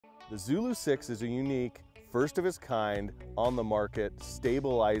The Zulu 6 is a unique, first of its kind, on the market,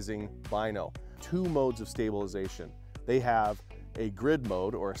 stabilizing bino. Two modes of stabilization. They have a grid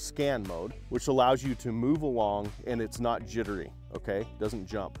mode or a scan mode, which allows you to move along and it's not jittery, okay? Doesn't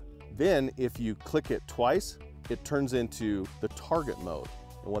jump. Then if you click it twice, it turns into the target mode.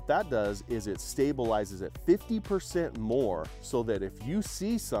 And what that does is it stabilizes it 50% more so that if you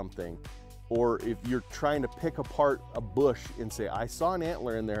see something, or if you're trying to pick apart a bush and say, I saw an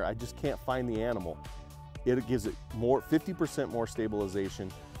antler in there, I just can't find the animal, it gives it 50% more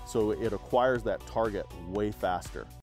stabilization, so it acquires that target way faster.